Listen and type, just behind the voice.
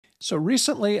So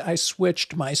recently I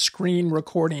switched my screen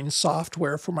recording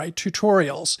software for my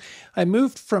tutorials. I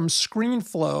moved from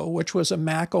ScreenFlow, which was a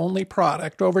Mac-only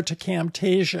product, over to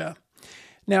Camtasia.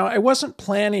 Now, I wasn't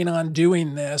planning on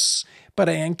doing this, but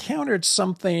I encountered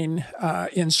something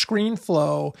in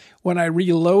ScreenFlow when I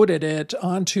reloaded it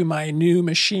onto my new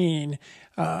machine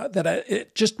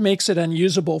it just makes it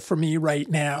unusable for me right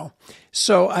now.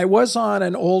 So I was on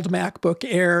an old MacBook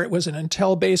Air. It was an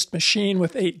Intel-based machine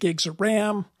with 8 gigs of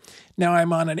RAM. Now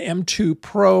I'm on an M2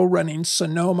 Pro running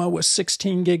Sonoma with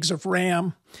 16 gigs of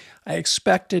RAM. I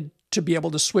expected to be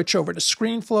able to switch over to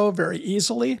ScreenFlow very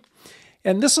easily.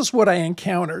 And this is what I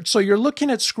encountered. So you're looking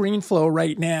at ScreenFlow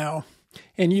right now,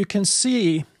 and you can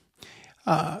see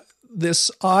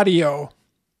this audio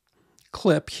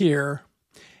clip here.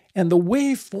 And the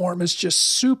waveform is just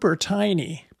super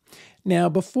tiny. Now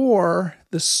before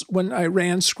this, when I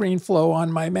ran ScreenFlow on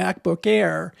my MacBook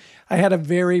Air, I had a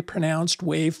very pronounced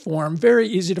waveform, very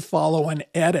easy to follow and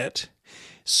edit.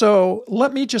 So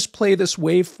let me just play this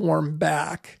waveform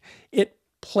back. It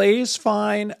plays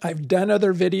fine. I've done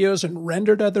other videos and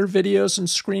rendered other videos in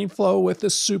ScreenFlow with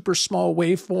this super small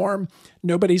waveform.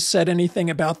 Nobody said anything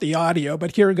about the audio,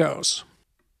 but here goes.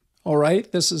 All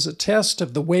right, this is a test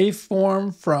of the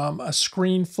waveform from a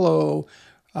ScreenFlow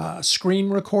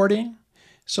screen recording.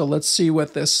 So let's see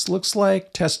what this looks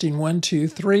like. Testing 1, 2,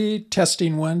 3,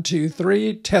 testing 1, 2,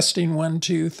 3, testing 1,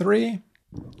 2, 3.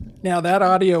 Now that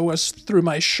audio was through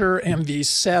my Shure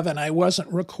MV7. I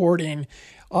wasn't recording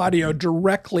audio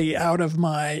directly out of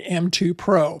my M2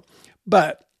 Pro.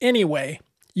 But anyway,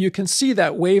 you can see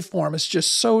that waveform is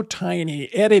just so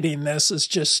tiny. Editing this is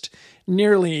just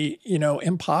nearly,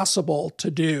 impossible to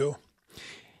do.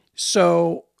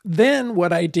 So then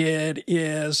what I did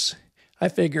is I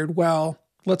figured, well,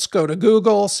 let's go to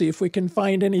Google, see if we can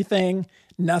find anything.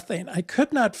 Nothing. I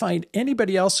could not find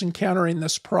anybody else encountering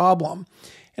this problem.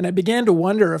 And I began to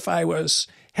wonder if I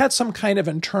had some kind of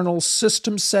internal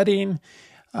system setting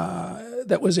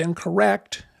that was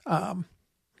incorrect.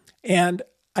 And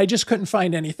I just couldn't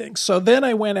find anything. So then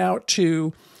I went out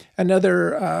to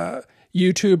another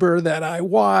YouTuber that I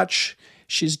watch.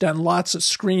 She's done lots of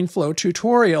ScreenFlow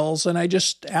tutorials, and I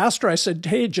just asked her, I said,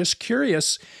 hey, just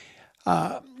curious,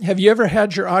 have you ever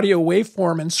had your audio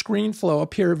waveform in ScreenFlow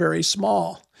appear very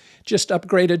small? Just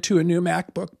upgraded to a new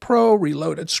MacBook Pro,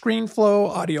 reloaded ScreenFlow,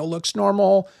 audio looks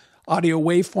normal, audio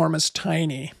waveform is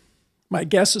tiny. My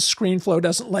guess is ScreenFlow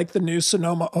doesn't like the new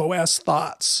Sonoma OS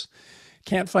thoughts.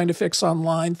 Can't find a fix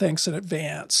online, thanks in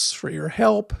advance for your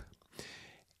help.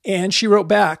 And she wrote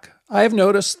back, I have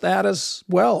noticed that as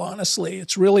well, honestly.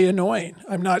 It's really annoying.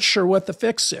 I'm not sure what the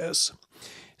fix is.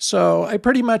 So I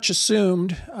pretty much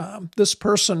assumed this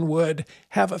person would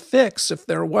have a fix if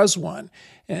there was one.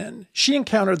 And she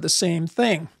encountered the same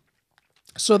thing.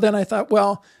 So then I thought,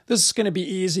 well, this is going to be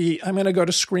easy. I'm going to go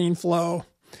to ScreenFlow,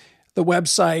 the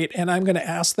website, and I'm going to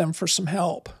ask them for some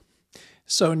help.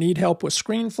 So need help with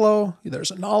ScreenFlow.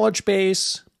 There's a knowledge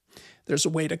base. There's a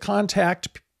way to contact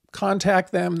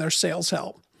them, their sales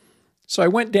help. So I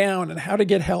went down and how to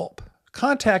get help.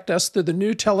 Contact us through the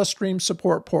new Telestream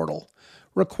support portal.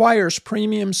 Requires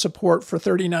premium support for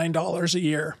 $39 a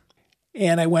year.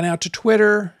 And I went out to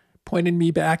Twitter, pointed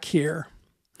me back here.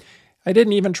 I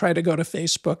didn't even try to go to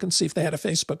Facebook and see if they had a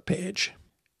Facebook page.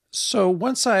 So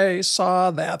once I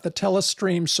saw that the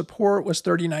Telestream support was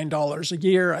 $39 a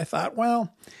year, I thought,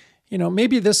 well,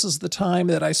 maybe this is the time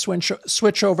that I switch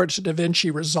over to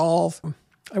DaVinci Resolve.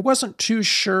 I wasn't too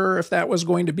sure if that was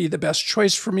going to be the best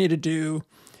choice for me to do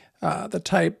the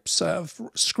types of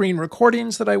screen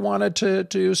recordings that I wanted to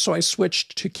do, so I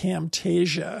switched to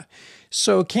Camtasia.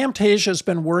 So Camtasia has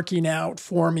been working out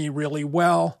for me really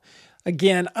well.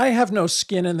 Again, I have no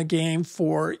skin in the game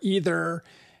for either,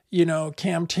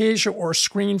 Camtasia or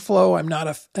ScreenFlow. I'm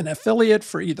not an affiliate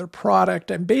for either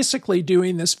product. I'm basically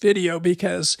doing this video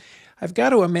because I've got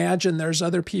to imagine there's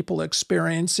other people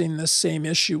experiencing this same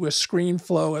issue with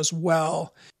ScreenFlow as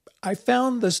well. I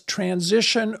found this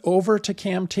transition over to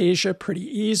Camtasia pretty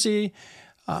easy.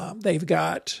 They've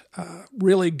got a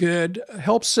really good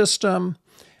help system,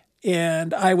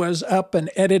 and I was up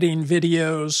and editing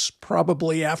videos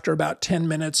probably after about 10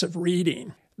 minutes of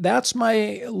reading. That's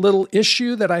my little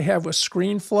issue that I have with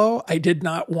ScreenFlow. I did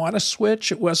not want to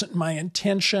switch. It wasn't my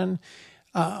intention.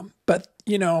 But,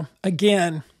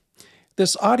 again,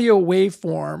 this audio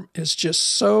waveform is just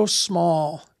so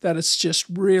small that it's just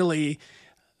really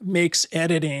makes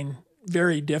editing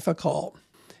very difficult.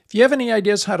 If you have any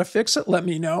ideas how to fix it, let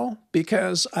me know,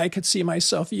 because I could see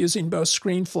myself using both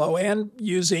ScreenFlow and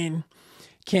using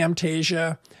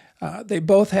Camtasia. They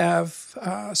both have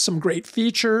some great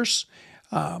features.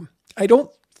 I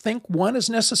don't think one is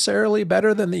necessarily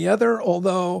better than the other,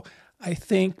 although I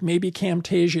think maybe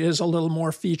Camtasia is a little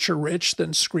more feature-rich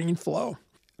than ScreenFlow.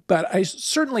 But I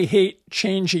certainly hate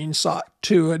changing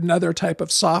to another type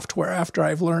of software after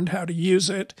I've learned how to use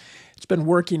it. It's been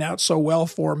working out so well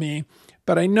for me.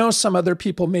 But I know some other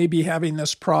people may be having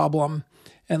this problem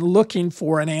and looking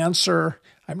for an answer.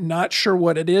 I'm not sure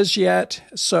what it is yet.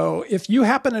 So if you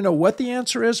happen to know what the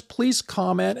answer is, please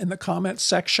comment in the comment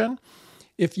section.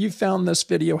 If you found this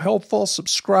video helpful,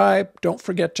 subscribe. Don't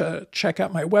forget to check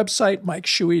out my website,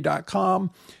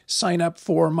 mikeshuey.com. Sign up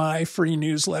for my free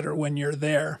newsletter when you're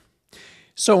there.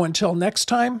 So until next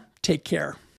time, take care.